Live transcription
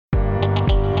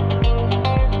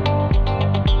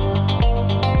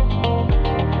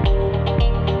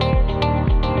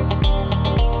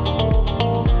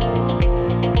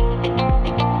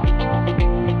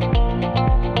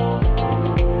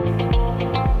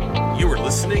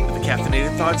listening to the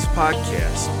Caffeinated Thoughts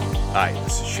Podcast. Hi,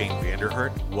 this is Shane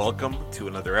Vanderhart. Welcome to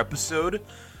another episode,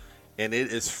 and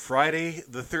it is Friday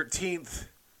the 13th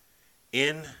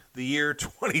in the year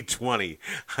 2020.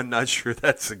 I'm not sure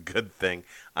that's a good thing.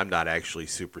 I'm not actually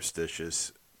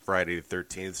superstitious. Friday the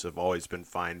 13th have always been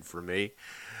fine for me,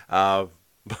 but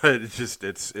it's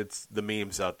the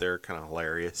memes out there are kind of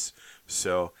hilarious.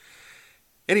 So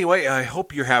anyway, I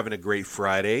hope you're having a great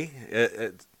Friday.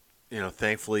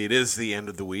 Thankfully it is the end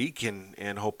of the week,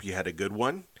 and hope you had a good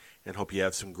one, and hope you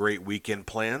have some great weekend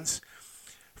plans.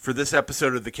 For this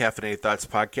episode of the Caffeinated Thoughts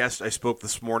Podcast, I spoke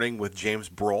this morning with James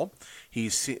Brohl.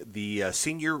 He's the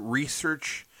Senior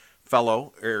Research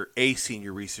Fellow, or a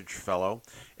Senior Research Fellow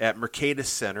at Mercatus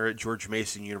Center at George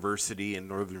Mason University in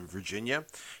Northern Virginia.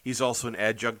 He's also an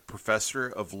adjunct professor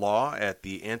of law at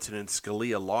the Antonin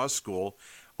Scalia Law School,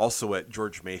 also at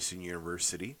George Mason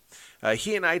University.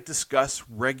 He and I discuss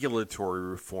regulatory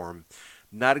reform.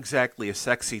 Not exactly a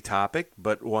sexy topic,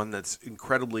 but one that's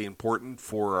incredibly important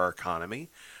for our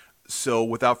economy. So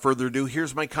without further ado,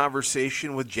 here's my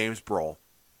conversation with James Brohl.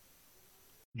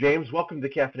 James, welcome to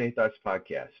the Caffeinated Thoughts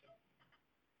Podcast.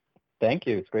 Thank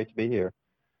you. It's great to be here.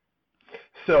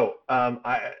 So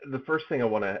the first thing I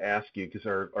want to ask you, because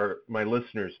my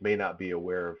listeners may not be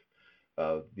aware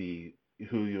of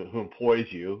who employs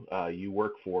you. You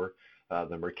work for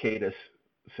the Mercatus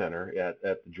Center at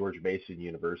the George Mason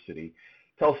University.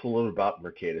 Tell us a little about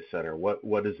Mercatus Center.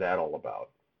 What is that all about?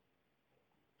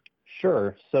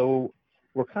 Sure. So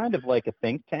we're kind of like a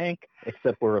think tank,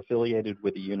 except we're affiliated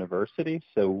with a university.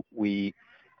 So we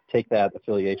take that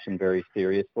affiliation very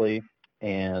seriously,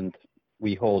 and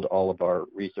we hold all of our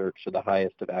research to the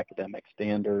highest of academic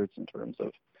standards in terms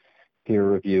of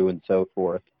peer review and so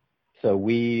forth. So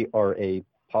we are a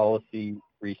policy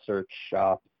research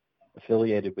shop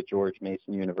affiliated with George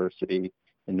Mason University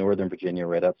in Northern Virginia,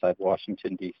 right outside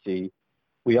Washington, D.C.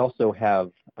 We also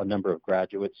have a number of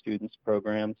graduate students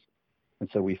programs, and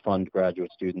so we fund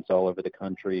graduate students all over the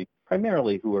country,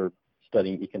 primarily who are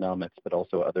studying economics, but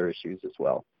also other issues as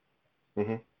well.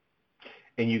 Mm-hmm.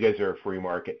 And you guys are a free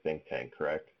market think tank,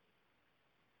 correct?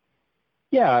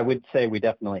 Yeah, I would say we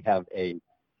definitely have a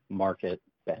market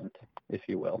bent, if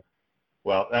you will.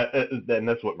 Well, then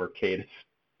that's what Mercatus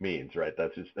means, right?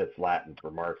 That's Latin for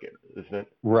market, isn't it?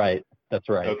 Right. That's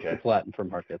right. Okay. It's Latin for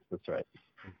markets. That's right.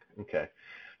 Okay.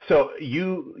 So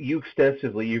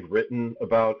you've written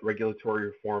about regulatory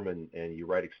reform, and you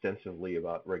write extensively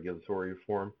about regulatory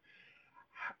reform.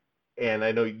 And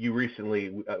I know you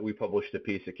recently, we published a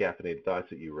piece of Caffeinated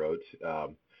Thoughts that you wrote.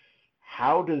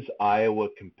 How does Iowa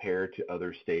compare to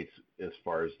other states as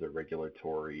far as the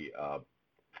regulatory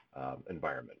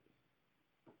environment?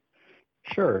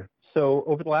 Sure. So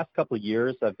over the last couple of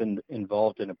years, I've been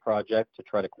involved in a project to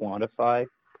try to quantify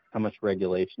how much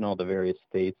regulation all the various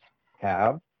states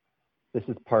have. This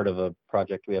is part of a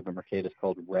project we have in Mercatus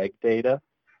called RegData,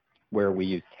 where we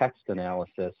use text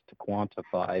analysis to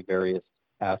quantify various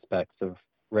aspects of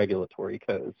regulatory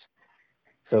codes.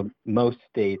 So most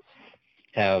states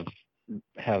have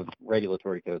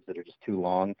regulatory codes that are just too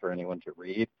long for anyone to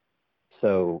read.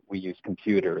 So we use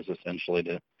computers essentially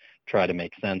to try to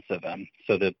make sense of them.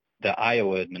 So the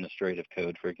Iowa Administrative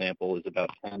Code, for example, is about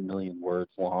 10 million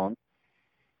words long.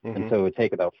 Mm-hmm. And so it would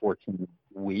take about 14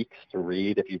 weeks to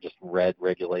read if you just read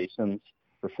regulations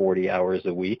for 40 hours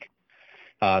a week.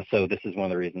 So this is one of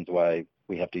the reasons why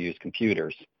we have to use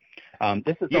computers.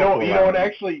 This is you don't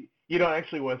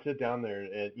actually want to sit down there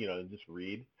and just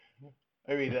read.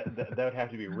 I mean that would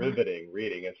have to be riveting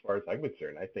reading as far as I'm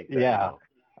concerned. I think that, yeah.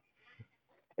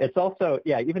 It's also,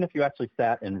 even if you actually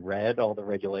sat and read all the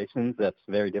regulations, that's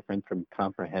very different from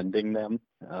comprehending them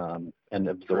and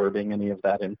absorbing any of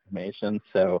that information.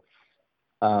 So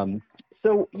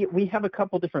we have a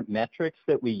couple different metrics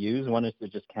that we use. One is to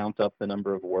just count up the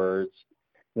number of words.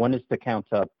 One is to count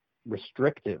up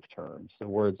restrictive terms, so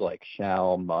words like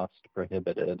shall, must,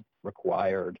 prohibited,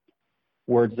 required,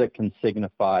 words that can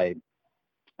signify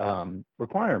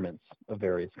requirements of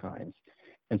various kinds.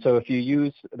 And so if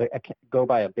you go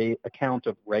by a count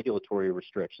of regulatory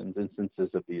restrictions, instances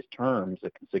of these terms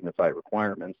that can signify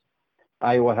requirements,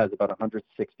 Iowa has about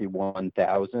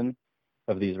 161,000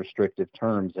 of these restrictive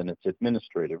terms in its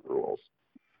administrative rules.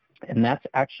 And that's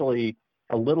actually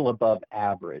a little above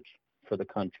average for the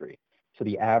country. So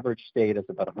the average state is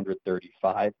about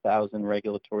 135,000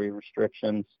 regulatory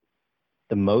restrictions.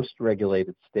 The most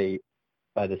regulated state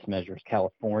by this measure is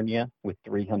California with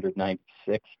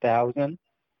 396,000.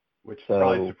 Which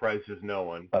probably surprises no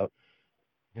one.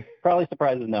 Probably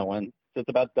surprises no one. So it's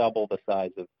about double the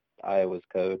size of Iowa's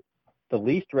code. The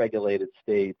least regulated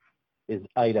state is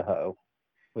Idaho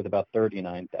with about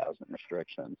 39,000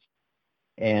 restrictions.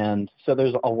 And so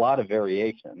there's a lot of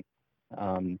variation.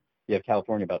 You have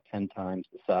California about 10 times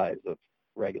the size of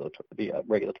the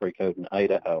regulatory code in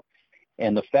Idaho.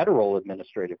 And the federal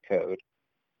administrative code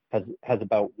has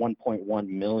about 1.1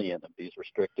 million of these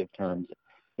restrictive terms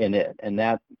in it. And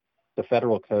the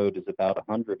federal code is about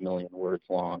 100 million words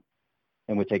long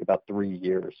and would take about 3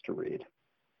 years to read.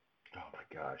 Oh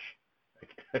my gosh,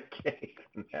 I can't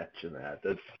even imagine that.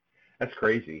 That's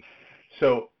crazy.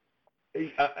 So,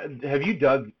 have you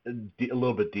dug a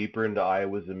little bit deeper into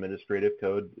Iowa's administrative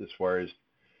code as far as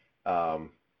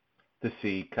to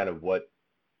see kind of what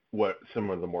some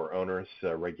of the more onerous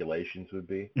regulations would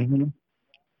be? Mm-hmm.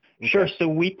 Okay. Sure. So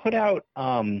we put out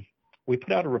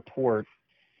a report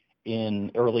in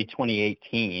early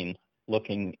 2018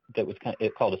 that was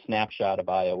called a snapshot of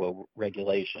Iowa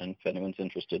regulation, if anyone's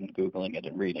interested in Googling it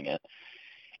and reading it.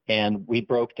 And we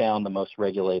broke down the most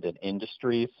regulated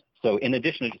industries. So in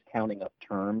addition to just counting up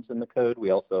terms in the code, we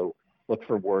also look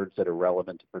for words that are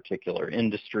relevant to particular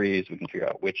industries. We can figure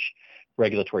out which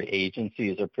regulatory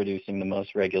agencies are producing the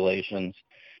most regulations.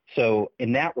 So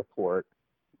in that report,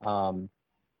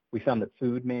 we found that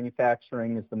food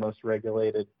manufacturing is the most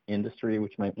regulated industry,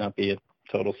 which might not be a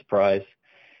total surprise.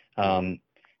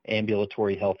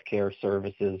 Ambulatory healthcare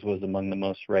services was among the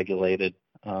most regulated,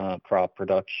 crop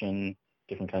production,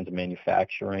 different kinds of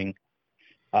manufacturing.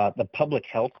 The public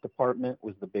health department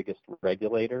was the biggest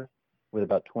regulator with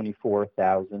about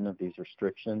 24,000 of these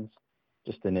restrictions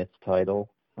just in its title.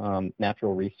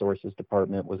 Natural resources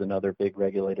department was another big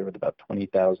regulator with about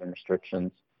 20,000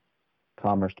 restrictions.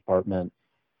 Commerce department,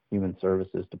 human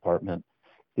services department.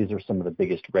 These are some of the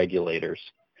biggest regulators.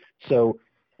 So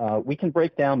we can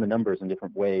break down the numbers in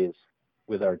different ways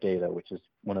with our data, which is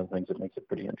one of the things that makes it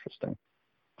pretty interesting.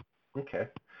 Okay.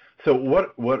 So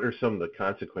what are some of the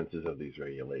consequences of these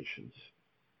regulations?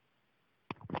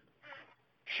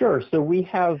 Sure. So we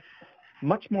have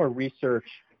much more research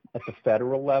at the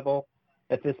federal level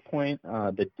at this point.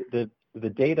 The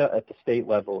data at the state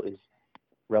level is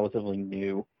relatively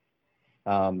new.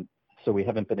 So we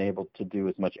haven't been able to do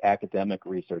as much academic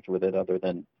research with it other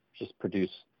than just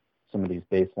produce some of these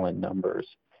baseline numbers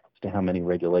as to how many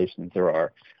regulations there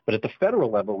are. But at the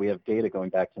federal level, we have data going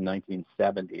back to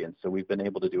 1970, and so we've been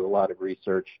able to do a lot of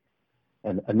research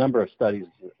and a number of studies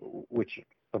which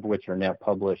are now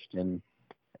published in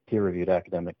peer-reviewed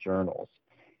academic journals.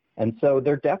 And so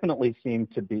there definitely seems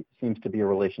to be a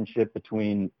relationship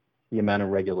between the amount of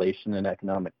regulation and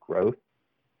economic growth.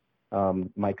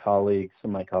 Some of my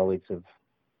colleagues have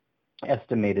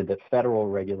estimated that federal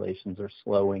regulations are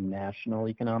slowing national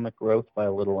economic growth by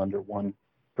a little under 1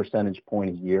 percentage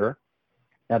point a year.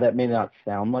 Now, that may not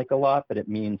sound like a lot, but it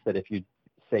means that if you,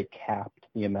 say, capped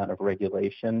the amount of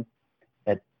regulation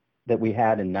that we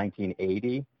had in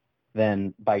 1980,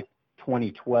 then by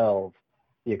 2012,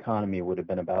 the economy would have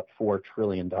been about $4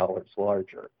 trillion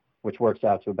larger, which works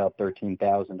out to about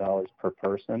 $13,000 per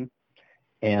person.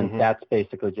 And that's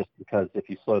basically just because if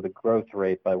you slow the growth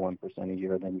rate by 1% a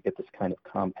year, then you get this kind of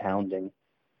compounding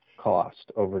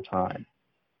cost over time.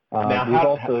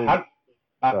 Now,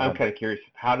 I'm kind of curious,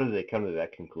 how do they come to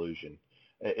that conclusion?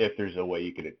 If there's a way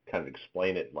you could kind of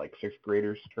explain it like sixth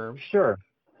graders' terms? Sure.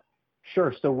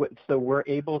 So we're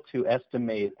able to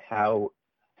estimate how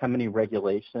many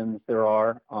regulations there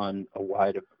are on a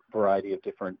wide variety of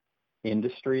different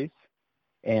industries.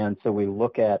 And so we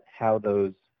look at how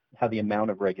the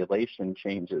amount of regulation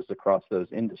changes across those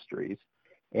industries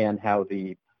and how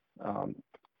the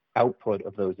output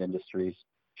of those industries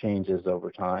changes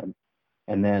over time.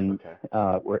 And then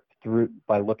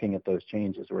by looking at those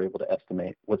changes, we're able to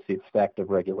estimate what's the effect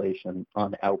of regulation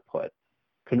on output,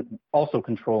 also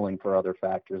controlling for other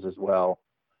factors as well.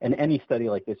 And any study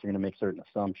like this, you're going to make certain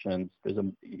assumptions. There's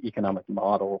an economic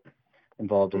model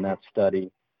involved in that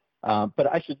study.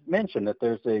 But I should mention that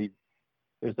there's a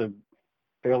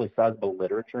fairly sizable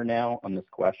literature now on this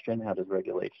question: how does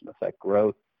regulation affect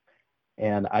growth?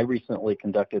 And I recently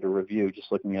conducted a review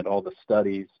just looking at all the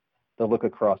studies that look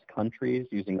across countries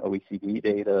using OECD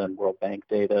data and World Bank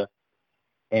data.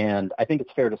 And I think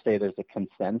it's fair to say there's a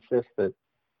consensus that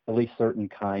at least certain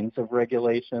kinds of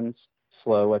regulations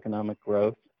slow economic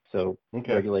growth. So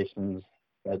regulations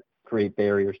that create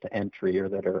barriers to entry or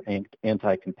that are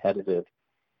anti-competitive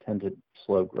tend to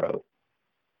slow growth.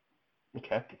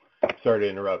 Okay. Sorry to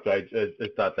interrupt. I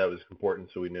thought that was important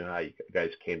so we knew how you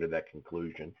guys came to that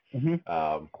conclusion. Okay.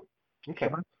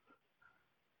 Sure.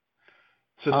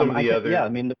 So some of the other... Yeah, I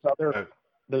mean,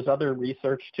 there's other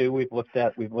research too. We've looked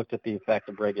at the effect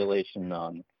of regulation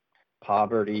on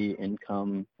poverty,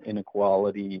 income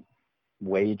inequality,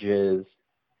 wages.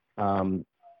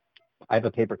 I have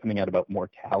a paper coming out about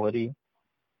mortality.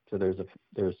 So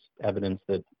there's evidence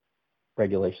that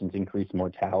regulations increase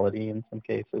mortality in some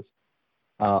cases.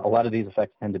 A lot of these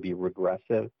effects tend to be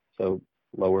regressive, so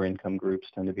lower income groups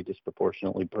tend to be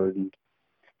disproportionately burdened.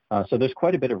 So there's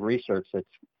quite a bit of research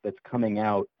that's coming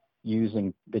out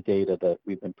using the data that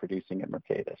we've been producing at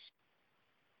Mercatus.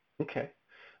 Okay.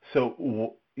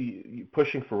 So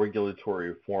pushing for regulatory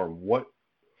reform, what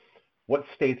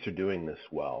states are doing this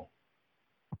well?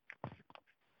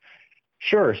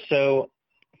 Sure. So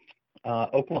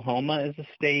Oklahoma is a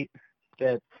state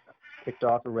that kicked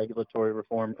off a regulatory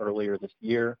reform earlier this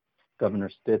year. Governor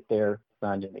Stitt there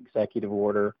signed an executive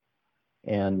order,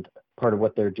 and part of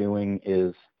what they're doing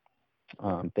is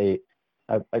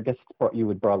I guess you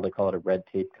would broadly call it a red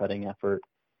tape cutting effort,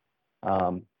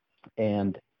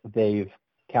 and they've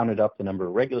counted up the number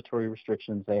of regulatory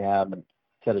restrictions they have and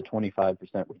set a 25%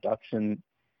 reduction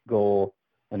goal,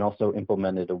 and also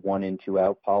implemented a 1 in 2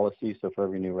 out policy. So for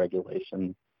every new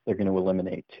regulation, they're going to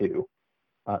eliminate 2.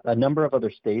 A number of other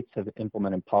states have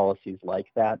implemented policies like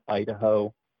that.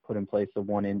 Idaho put in place a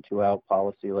 1 in 2 out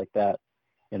policy like that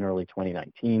in early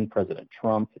 2019. President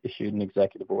Trump issued an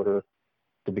executive order at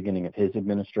the beginning of his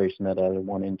administration that had a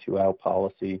 1 in 2 out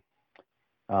policy.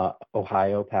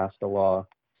 Ohio passed a law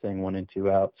saying 1 in 2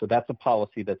 out. So that's a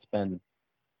policy that's been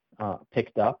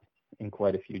picked up in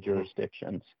quite a few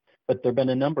jurisdictions. But there have been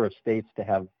a number of states to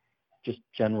have just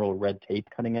general red tape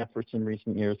cutting efforts in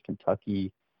recent years: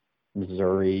 Kentucky,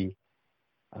 Missouri,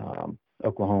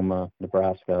 Oklahoma,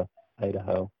 Nebraska,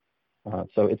 Idaho.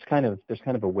 So there's kind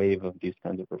of a wave of these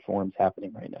kinds of reforms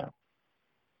happening right now.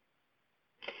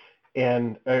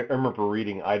 And I remember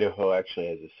reading Idaho actually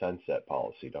has a sunset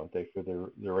policy, don't they, for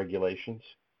their regulations?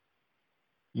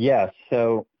 Yes.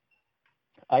 So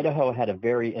Idaho had a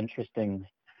very interesting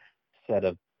set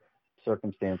of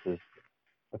circumstances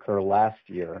occur last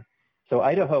year. So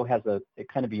Idaho has a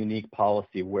kind of a unique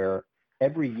policy where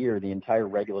every year the entire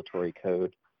regulatory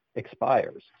code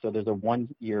expires. So there's a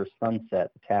 1-year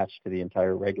sunset attached to the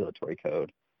entire regulatory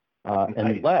code,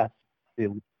 unless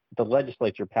the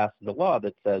legislature passes a law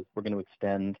that says we're going to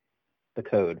extend the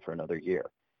code for another year.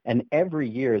 And every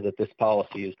year that this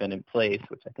policy has been in place,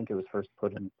 which I think it was first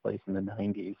put in place in the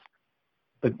 90s,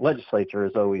 the legislature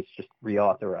has always just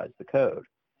reauthorized the code.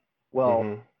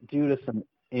 Well, due to some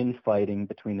infighting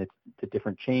between the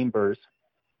different chambers,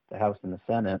 the House and the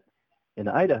Senate, in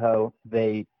Idaho,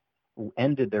 they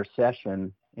ended their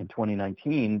session in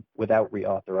 2019 without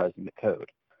reauthorizing the code.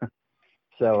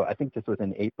 So I think this was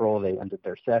in April. They ended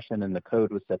their session, and the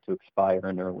code was set to expire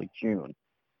in early June.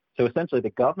 So essentially,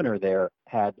 the governor there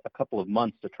had a couple of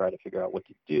months to try to figure out what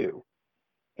to do.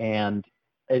 And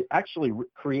it actually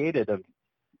created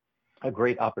a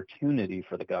great opportunity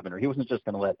for the governor. He wasn't just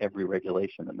going to let every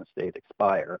regulation in the state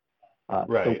expire.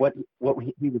 Right. So what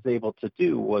he was able to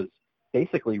do was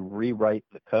basically rewrite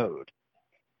the code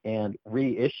and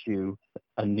reissue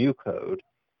a new code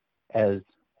and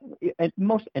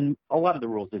a lot of the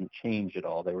rules didn't change at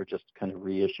all. They were just kind of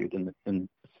reissued in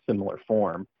similar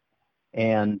form,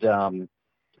 and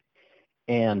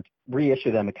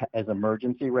reissue them as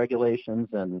emergency regulations,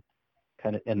 and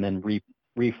then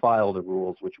refile the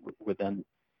rules, which would then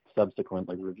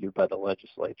subsequently reviewed by the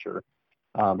legislature,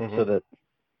 so that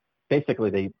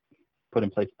basically they put in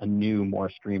place a new,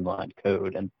 more streamlined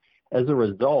code. And as a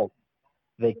result,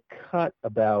 they cut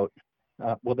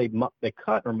they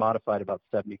cut or modified about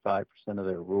 75% of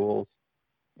their rules,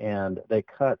 and they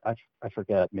cut, I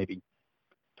forget, maybe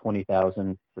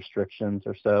 20,000 restrictions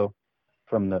or so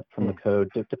from the code.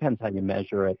 It depends how you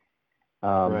measure it.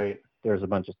 Right. There's a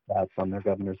bunch of stats on their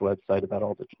governor's website about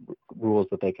all the rules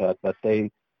that they cut, but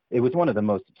it was one of the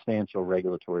most substantial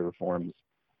regulatory reforms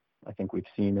I think we've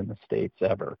seen in the states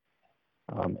ever.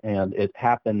 And it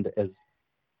happened as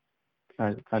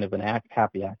kind of an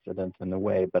happy accident in a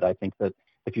way, but I think that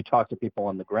if you talk to people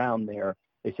on the ground there,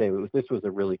 they say this was a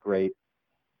really great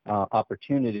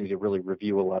opportunity to really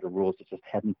review a lot of rules that just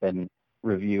hadn't been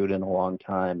reviewed in a long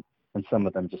time, and some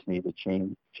of them just needed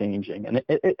changing. And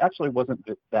it actually wasn't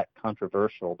that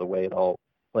controversial the way it all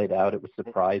played out. It was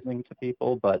surprising to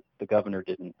people, but the governor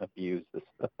didn't abuse this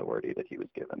authority that he was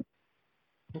given.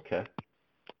 Okay.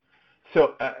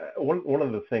 So one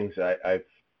of the things I've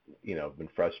been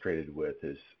frustrated with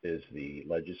is the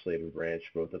legislative branch,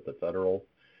 both at the federal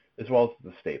as well as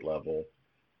the state level,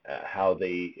 how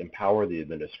they empower the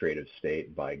administrative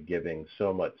state by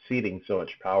ceding so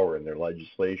much power in their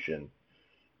legislation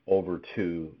over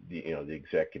to the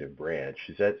executive branch.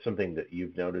 Is that something that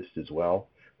you've noticed as well,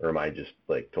 or am I just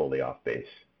totally off base?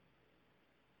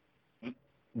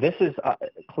 This is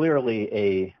clearly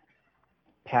a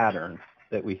pattern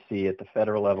that we see at the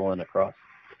federal level and across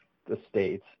the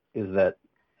states is that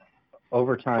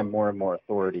over time, more and more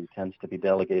authority tends to be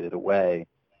delegated away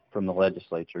from the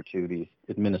legislature to these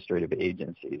administrative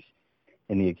agencies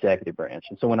in the executive branch.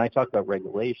 And so when I talk about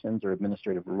regulations or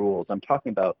administrative rules, I'm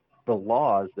talking about the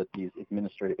laws that these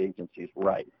administrative agencies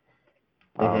write.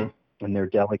 And they're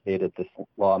delegated this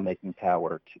lawmaking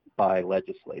power by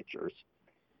legislatures.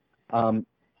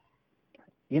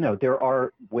 There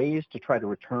are ways to try to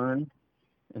return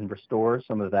and restore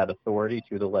some of that authority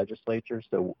to the legislature.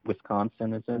 So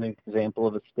Wisconsin is an example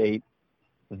of a state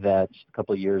that a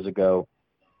couple of years ago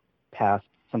passed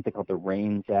something called the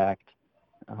REINS Act,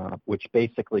 which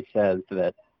basically says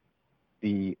that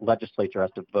the legislature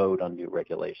has to vote on new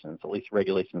regulations, at least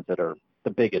regulations that are the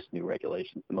biggest new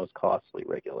regulations, the most costly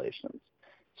regulations.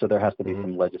 So there has to be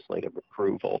some legislative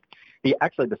approval. The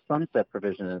sunset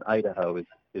provision in Idaho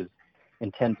is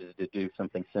intended to do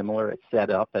something similar. It's set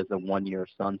up as a one-year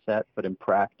sunset, but in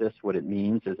practice, what it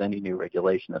means is any new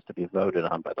regulation has to be voted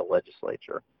on by the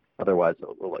legislature. Otherwise,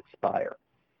 it will expire.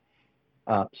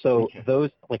 Those,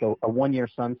 like a one-year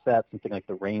sunset, something like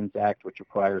the REINS Act, which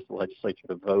requires the legislature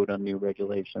to vote on new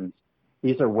regulations,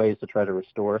 these are ways to try to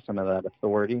restore some of that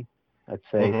authority. I'd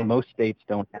say most states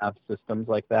don't have systems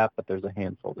like that, but there's a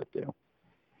handful that do.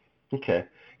 Okay.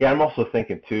 Yeah, I'm also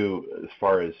thinking too, as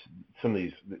far as some of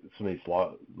these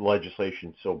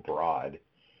legislation so broad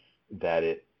that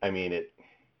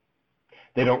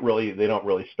they don't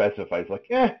really specify. It's like,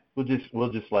 we'll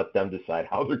just let them decide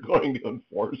how they're going to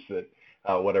enforce it,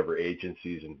 whatever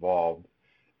agency's involved.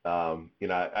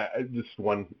 Just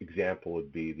one example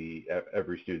would be the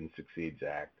Every Student Succeeds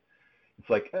Act. It's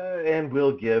like, and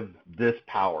we'll give this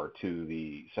power to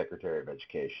the Secretary of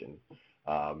Education,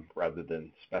 rather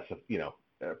than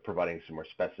providing some more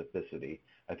specificity.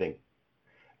 I think,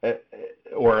 is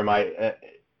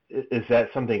that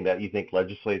something that you think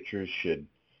legislatures should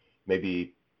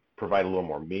maybe provide a little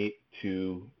more meat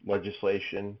to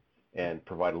legislation and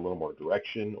provide a little more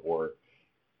direction, or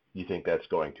you think that's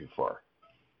going too far?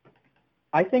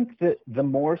 I think that the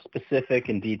more specific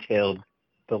and detailed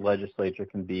the legislature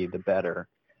can be, the better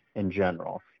in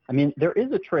general. I mean, there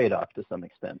is a trade-off to some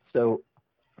extent. So,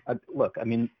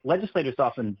 legislators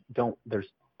often there's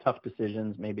tough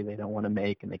decisions maybe they don't want to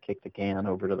make, and they kick the can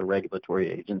over to the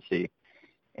regulatory agency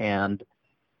and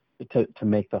to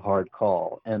make the hard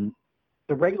call. And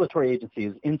the regulatory agency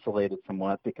is insulated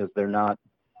somewhat because they're not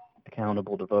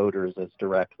accountable to voters as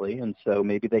directly, and so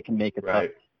maybe they can make a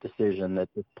tough decision that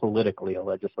politically a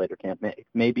legislator can't make.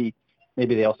 Maybe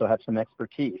they also have some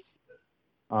expertise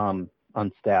on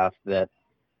staff that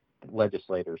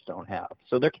legislators don't have.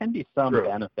 So there can be some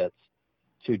benefits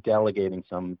to delegating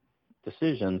some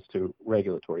decisions to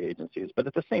regulatory agencies, but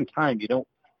at the same time,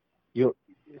 you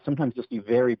sometimes just see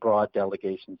very broad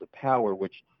delegations of power,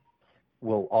 which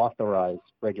will authorize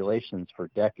regulations for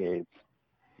decades,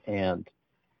 and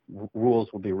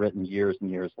rules will be written years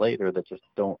and years later that just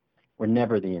were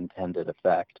never the intended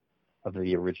effect of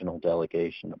the original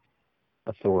delegation of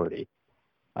authority.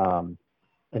 And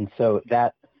so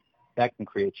that can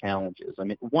create challenges. I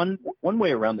mean, one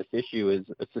way around this issue is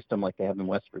a system like they have in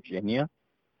West Virginia.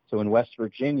 So in West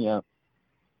Virginia,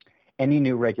 any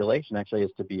new regulation actually has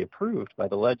to be approved by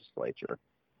the legislature.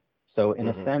 So in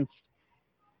a sense,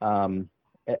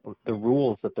 the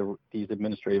rules that these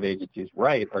administrative agencies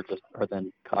write are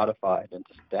then codified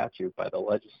into statute by the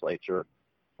legislature,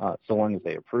 so long as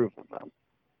they approve of them.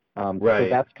 So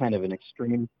that's kind of an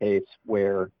extreme case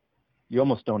where you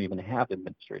almost don't even have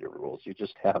administrative rules. You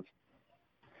just have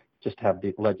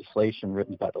the legislation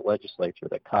written by the legislature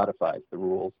that codifies the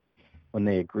rules when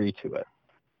they agree to it.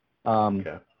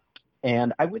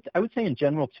 And I would say in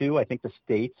general too, I think the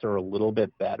states are a little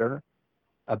bit better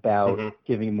about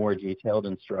giving more detailed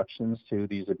instructions to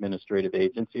these administrative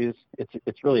agencies.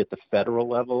 It's really at the federal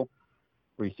level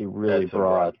where you see really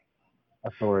broad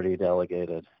authority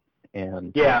delegated,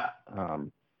 and that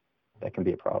can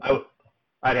be a problem.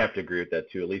 I'd have to agree with that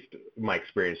too. At least my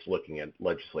experience looking at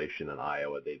legislation in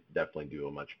Iowa, they definitely do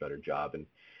a much better job. And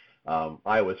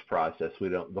Iowa's process,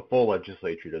 the full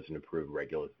legislature doesn't approve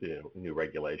new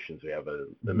regulations. We have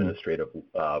an administrative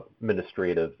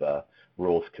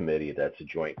rules committee that's a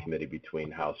joint committee between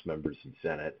House members and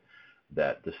Senate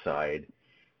that decide.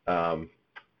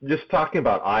 Just talking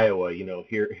about Iowa,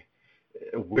 here,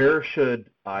 where should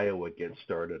Iowa get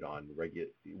started on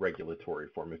regulatory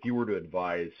reform? If you were to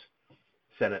advise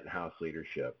Senate and House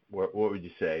leadership, what would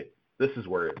you say? This is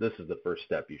the first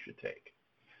step you should take.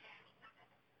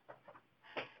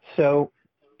 So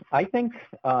I think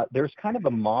there's kind of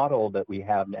a model that we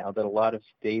have now that a lot of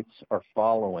states are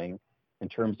following in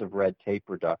terms of red tape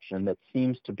reduction that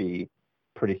seems to be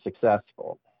pretty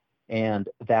successful. And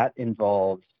that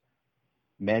involves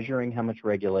measuring how much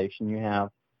regulation you have,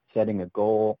 setting a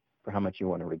goal for how much you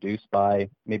want to reduce by,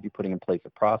 maybe putting in place a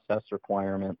process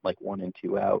requirement like 1 and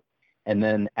 2 out, and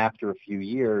then after a few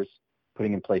years,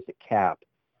 putting in place a cap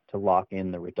to lock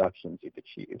in the reductions you've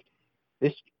achieved.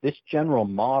 This general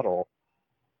model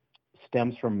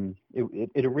stems from,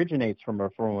 it originates from a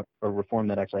reform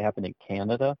that actually happened in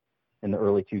Canada in the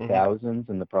early 2000s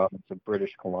in the province of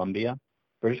British Columbia.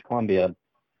 British Columbia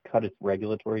cut its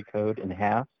regulatory code in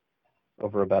half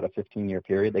over about a 15-year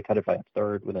period. They cut it by a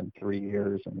third within 3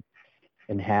 years and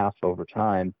in half over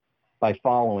time by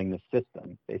following the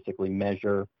system. Basically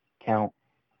measure, count,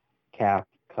 cap,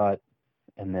 cut,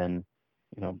 and then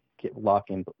lock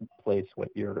in place what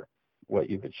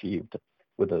you've achieved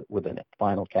with a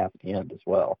final cap at the end as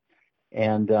well.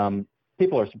 And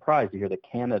people are surprised to hear that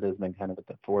Canada has been kind of at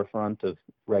the forefront of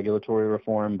regulatory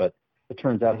reform, but it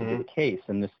turns out to be the case.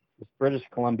 And this British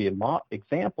Columbia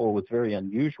example was very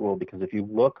unusual because if you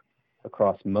look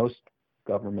across most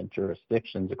government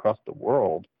jurisdictions across the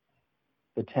world,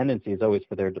 the tendency is always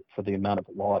for the amount of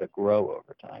law to grow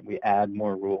over time. We add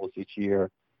more rules each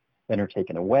year, then are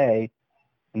taken away,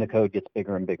 and the code gets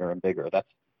bigger and bigger and bigger.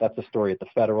 That's a story at the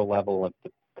federal level. Of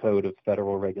the Code of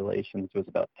Federal Regulations was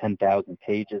about 10,000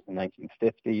 pages in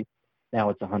 1950. Now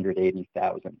it's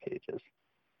 180,000 pages.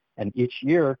 And each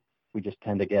year, we just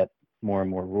tend to get more and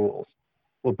more rules.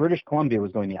 Well, British Columbia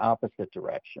was going the opposite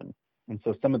direction. And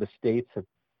so some of the states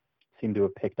seem to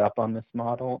have picked up on this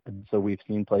model. And so we've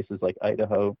seen places like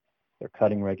Idaho, they're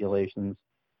cutting regulations.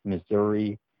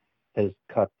 Missouri has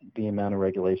cut the amount of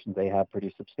regulations they have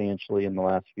pretty substantially in the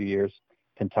last few years.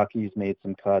 Kentucky's made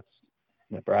some cuts,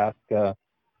 Nebraska.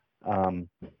 And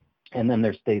then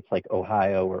there's states like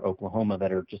Ohio or Oklahoma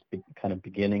that are just kind of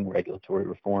beginning regulatory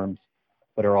reforms,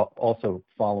 but are also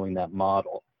following that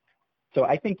model. So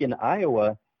I think in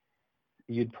Iowa,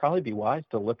 you'd probably be wise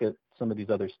to look at some of these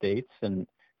other states and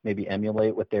maybe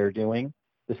emulate what they're doing.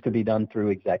 This could be done through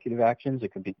executive actions.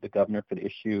 It could be the governor could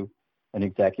issue an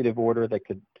executive order that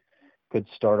could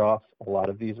start off a lot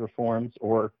of these reforms,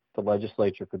 or the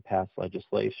legislature could pass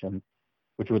legislation,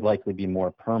 which would likely be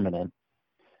more permanent.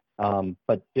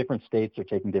 But different states are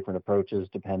taking different approaches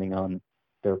depending on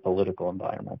their political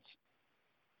environments.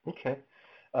 Okay.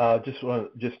 Just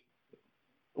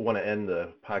want to end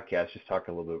the podcast just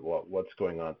talking a little bit about what's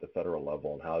going on at the federal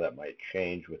level and how that might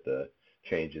change with the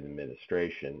change in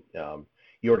administration.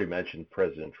 You already mentioned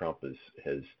President Trump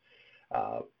has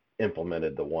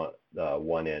implemented the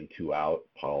one in, two out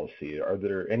policy. Are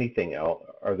there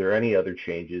any other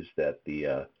changes that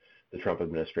the Trump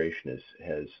administration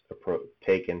has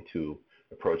taken to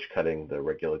approach cutting the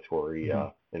regulatory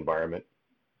environment?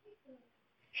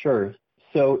 Sure.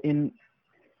 So in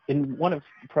one of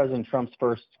President Trump's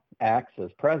first acts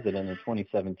as president in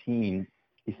 2017,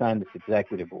 he signed this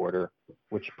executive order,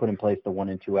 which put in place the 1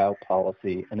 and 2 out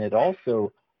policy, and it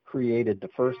also created the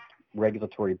first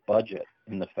regulatory budget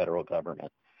in the federal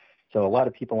government. So a lot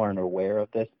of people aren't aware of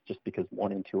this just because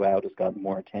 1 and 2 out has gotten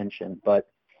more attention, but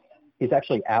he's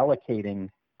actually allocating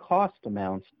cost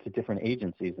amounts to different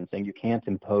agencies and saying you can't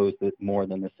impose more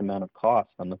than this amount of cost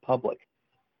on the public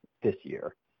this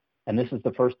year. And this is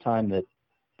the first time that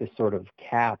this sort of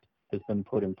cap has been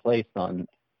put in place on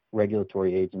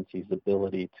regulatory agencies'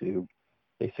 ability to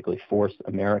basically force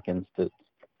Americans to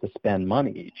spend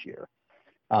money each year.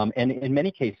 And in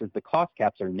many cases, the cost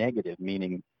caps are negative,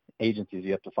 meaning agencies,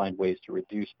 you have to find ways to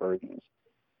reduce burdens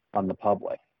on the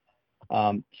public.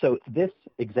 So this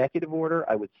executive order,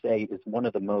 I would say, is one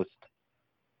of the most,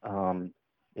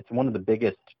 it's one of the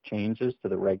biggest changes to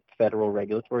the federal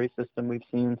regulatory system we've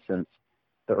seen since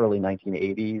the early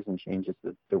 1980s and changes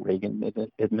that the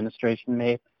Reagan administration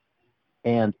made.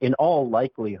 And in all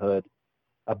likelihood,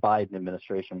 a Biden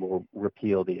administration will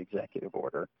repeal the executive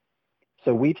order.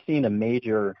 So we've seen a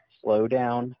major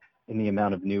slowdown in the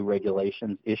amount of new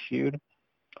regulations issued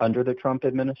under the Trump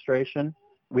administration.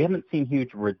 We haven't seen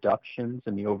huge reductions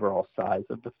in the overall size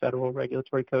of the federal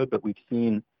regulatory code, but we've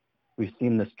seen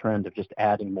this trend of just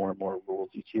adding more and more rules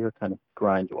each year kind of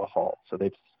grind to a halt. So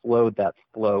they've slowed that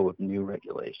flow of new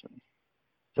regulations.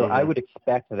 So I would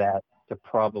expect that to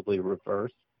probably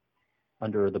reverse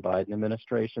under the Biden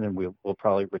administration, and we'll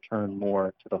probably return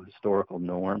more to the historical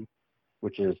norm,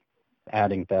 which is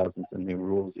adding thousands of new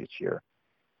rules each year.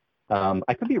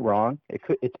 I could be wrong.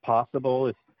 It's possible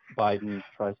if Biden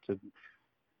tries to,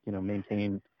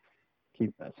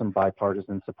 keep some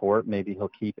bipartisan support, maybe he'll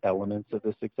keep elements of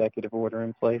this executive order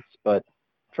in place. But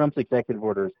Trump's executive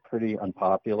order is pretty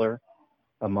unpopular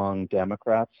among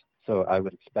Democrats, so I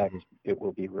would expect it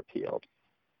will be repealed.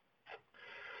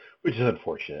 Which is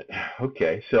unfortunate.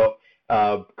 Okay, so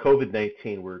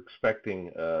COVID-19, we're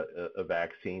expecting a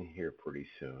vaccine here pretty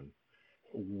soon.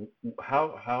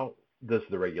 How does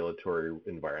the regulatory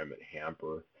environment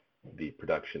hamper the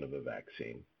production of a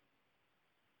vaccine?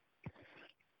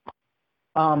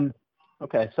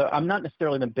 Okay, so I'm not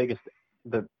necessarily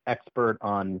the expert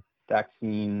on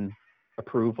vaccine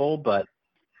approval, but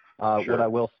what Sure. I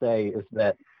will say is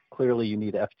that clearly you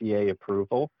need FDA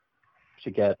approval to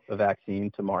get a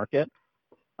vaccine to market.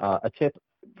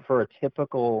 For a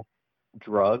typical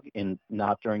drug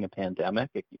not during a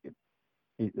pandemic,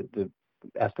 the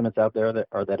estimates out there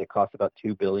that it costs about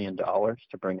 $2 billion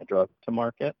to bring a drug to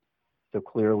market. So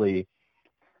clearly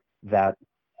that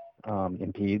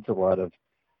impedes a lot of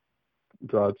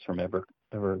drugs from ever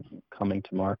coming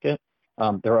to market.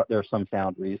 There are some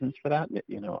sound reasons for that.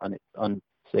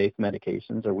 Unsafe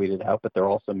medications are weeded out, but there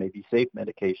also may be safe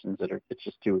medications it's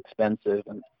just too expensive,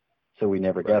 and so we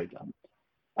never Right. get them.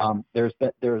 There's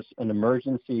an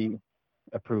emergency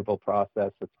approval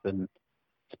process that's been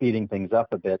speeding things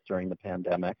up a bit during the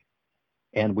pandemic,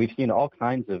 and we've seen all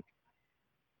kinds of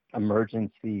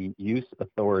emergency use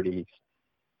authorities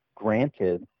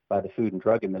granted by the Food and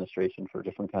Drug Administration for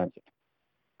different kinds of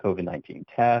COVID-19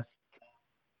 tests,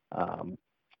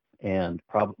 and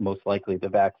most likely the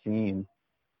vaccine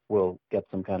will get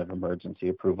some kind of emergency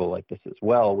approval like this as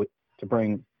well, to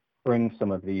bring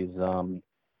some of these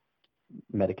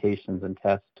medications and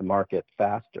tests to market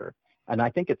faster. And I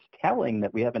think it's telling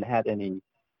that we haven't had any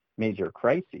major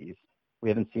crises. We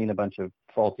haven't seen a bunch of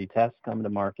faulty tests come to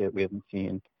market. We haven't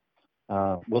seen,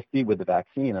 we'll see with the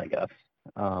vaccine, I guess.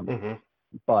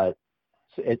 But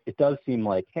it does seem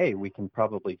like, hey, we can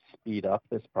probably speed up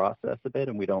this process a bit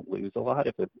and we don't lose a lot.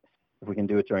 If we can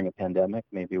do it during a pandemic,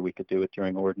 maybe we could do it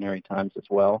during ordinary times as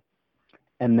well.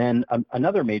 And then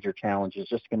another major challenge is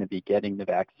just going to be getting the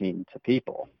vaccine to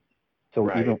people. So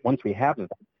Right. even once we have the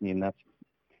vaccine,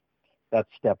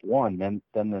 that's step one. Then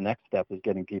the next step is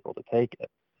getting people to take it.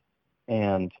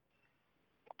 And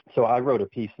so I wrote a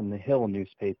piece in the Hill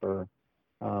newspaper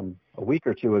a week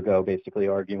or two ago, basically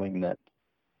arguing that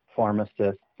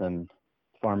pharmacists and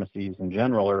pharmacies in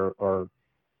general are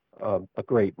a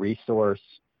great resource.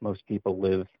 Most people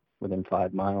live within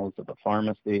 5 miles of a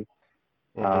pharmacy.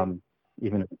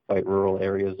 Even in quite rural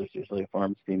areas, there's usually a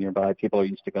pharmacy nearby. People are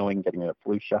used to going and getting a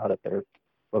flu shot at their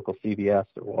local CVS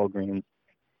or Walgreens.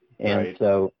 And Right.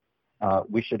 so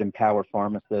we should empower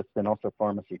pharmacists and also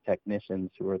pharmacy technicians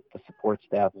who are the support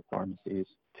staff of pharmacies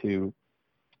to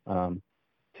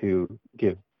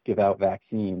give out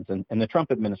vaccines. And the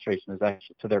Trump administration is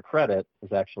actually, to their credit,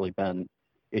 has actually been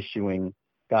issuing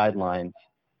guidelines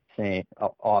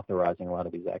authorizing a lot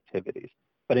of these activities.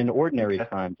 But in ordinary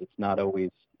times, it's not always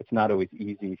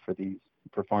easy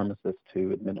for pharmacists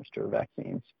to administer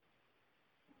vaccines.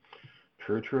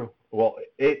 True. Well,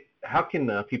 how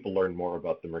can people learn more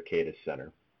about the Mercatus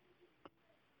Center?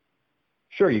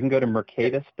 Sure, you can go to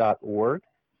mercatus.org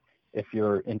if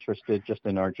you're interested just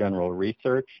in our general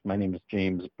research. My name is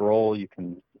James Brohl. You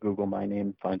can Google my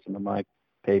name, find some of my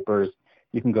papers.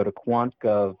 You can go to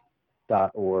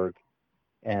quantgov.org,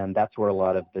 and that's where a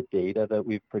lot of the data that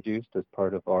we've produced as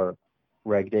part of our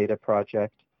RegData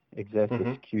project exists.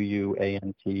 It's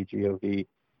QUANTGOV.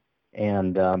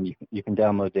 And you can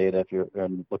download data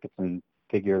and look at some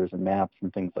figures and maps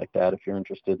and things like that if you're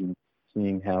interested in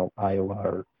seeing how Iowa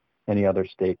or any other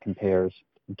state compares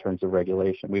in terms of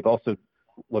regulation. We've also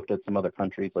looked at some other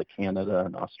countries like Canada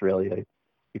and Australia.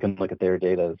 You can look at their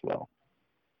data as well.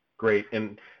 Great,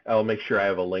 and I'll make sure I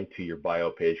have a link to your bio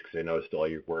page because I noticed all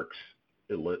your works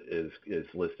is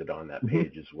listed on that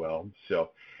page as well.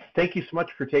 So thank you so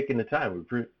much for taking the time.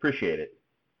 We appreciate it.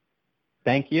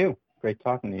 Thank you. Great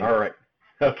talking to you. All right.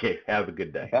 Okay. Have a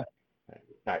good day. Okay. All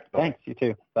right. Thanks. You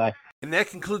too. Bye. And that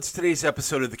concludes today's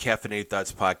episode of the Caffeinated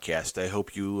Thoughts podcast. I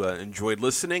hope you enjoyed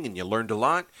listening and you learned a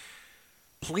lot.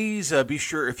 Please be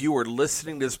sure, if you are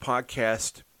listening to this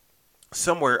podcast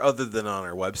somewhere other than on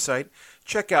our website,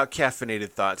 check out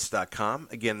caffeinatedthoughts.com.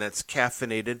 Again, that's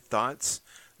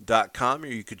caffeinatedthoughts.com, or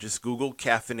you could just Google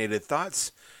Caffeinated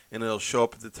Thoughts, and it'll show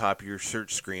up at the top of your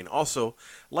search screen. Also,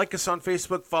 like us on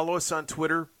Facebook, follow us on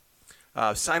Twitter,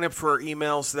 sign up for our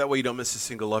emails, so that way you don't miss a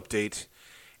single update.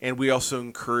 And we also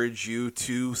encourage you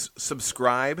to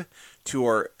subscribe to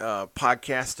our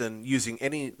podcast and using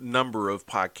any number of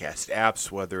podcast apps,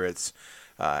 whether it's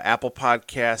Apple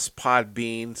Podcasts,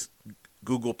 Podbean,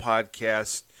 Google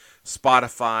Podcasts,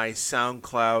 Spotify,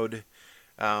 SoundCloud,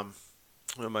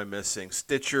 what am I missing?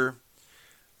 Stitcher.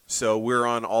 So we're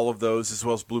on all of those, as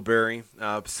well as Blueberry.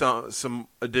 Some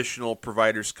additional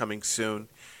providers coming soon.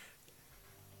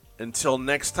 Until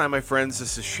next time, my friends,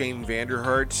 this is Shane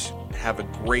Vanderhart. Have a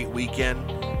great weekend.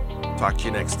 Talk to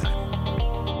you next time.